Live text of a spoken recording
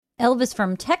Elvis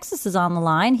from Texas is on the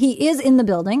line. He is in the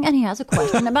building, and he has a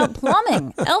question about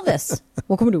plumbing. Elvis,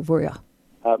 what can we do for you?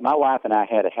 My wife and I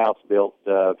had a house built,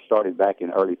 started back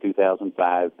in early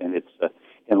 2005, and it's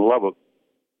in Lubbock.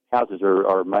 Houses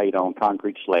are made on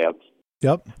concrete slabs.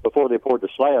 Yep. Before they poured the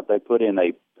slab, they put in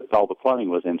all the plumbing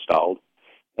was installed,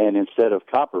 and instead of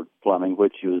copper plumbing,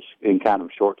 which was in kind of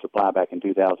short supply back in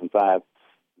 2005,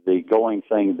 the going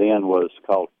thing then was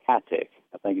called Kitec.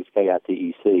 I think it's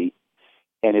Kitec,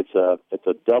 and it's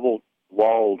a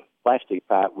double-walled plastic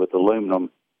pipe with aluminum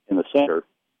in the center.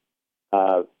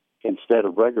 Instead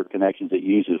of regular connections, it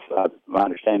uses, my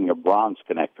understanding, a bronze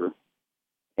connector.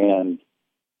 And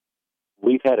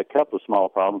we've had a couple of small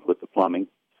problems with the plumbing,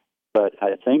 but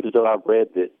it seems as though I've read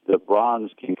that the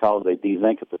bronze can cause a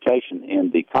dezinkification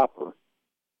in the copper.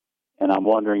 And I'm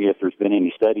wondering if there's been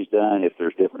any studies done, if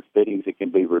there's different fittings that can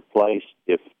be replaced.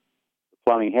 If the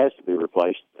plumbing has to be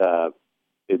replaced,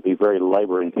 it'd be very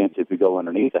labor-intensive to go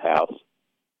underneath the house.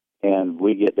 And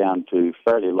we get down to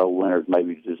fairly low winters,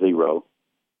 maybe to zero.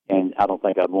 And I don't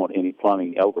think I'd want any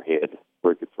plumbing overhead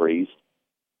where it could freeze.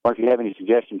 Or if you have any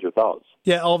suggestions or thoughts.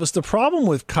 Yeah, Elvis, the problem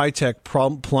with Kitec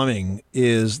plumbing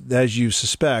is, as you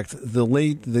suspect,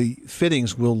 the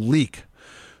fittings will leak.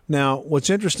 Now, what's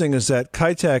interesting is that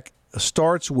Kitec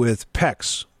starts with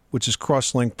PEX, which is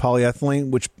cross-linked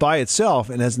polyethylene, which by itself,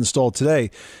 and as installed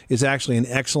today, is actually an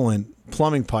excellent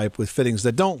plumbing pipe with fittings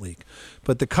that don't leak.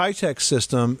 But the Kitec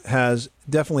system has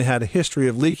definitely had a history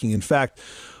of leaking. In fact,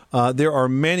 there are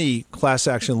many class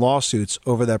action lawsuits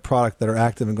over that product that are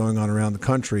active and going on around the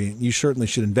country. You certainly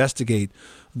should investigate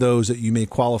those that you may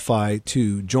qualify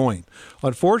to join.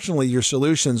 Unfortunately, your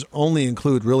solutions only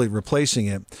include really replacing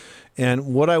it.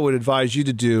 And what I would advise you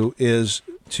to do is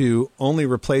to only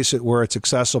replace it where it's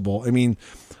accessible. I mean,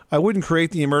 I wouldn't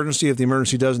create the emergency if the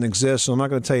emergency doesn't exist. So I'm not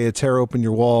going to tell you to tear open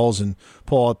your walls and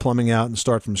pull all the plumbing out and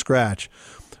start from scratch.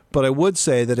 But I would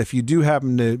say that if you do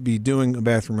happen to be doing a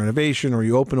bathroom renovation or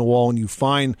you open a wall and you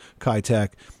find Kitec,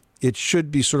 it should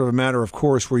be sort of a matter of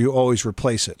course where you always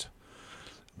replace it,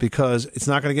 because it's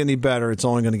not going to get any better. It's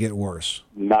only going to get worse.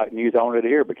 Not news only to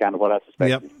hear, but kind of what I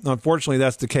suspected. Yep. Unfortunately,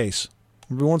 that's the case.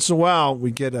 Every once in a while,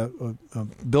 we get a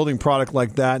building product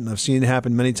like that, and I've seen it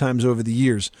happen many times over the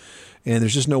years. And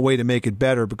there's just no way to make it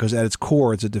better because at its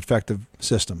core, it's a defective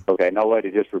system. Okay, no way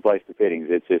to just replace the fittings.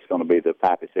 It's just going to be the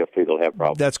pipe itself too that'll have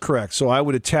problems. That's correct. So I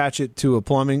would attach it to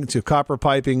to copper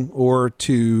piping or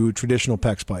to traditional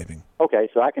PEX piping. Okay,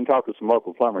 so I can talk with some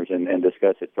local plumbers and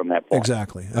discuss it from that point.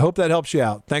 Exactly. I hope that helps you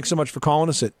out. Thanks so much for calling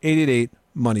us at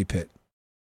 888-MONEY-PIT.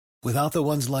 Without the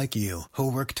ones like you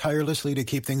who work tirelessly to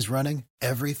keep things running,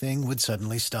 everything would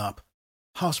suddenly stop.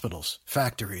 Hospitals,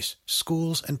 factories,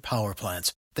 schools, and power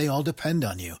plants, they all depend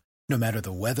on you. No matter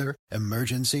the weather,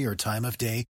 emergency, or time of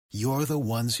day, you're the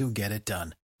ones who get it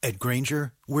done. At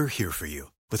Grainger, we're here for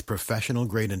you with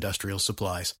professional-grade industrial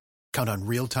supplies. Count on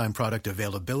real-time product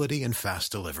availability and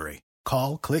fast delivery.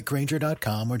 Call, click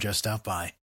Grainger.com, or just stop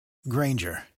by.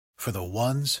 Grainger, for the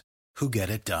ones who get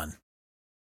it done.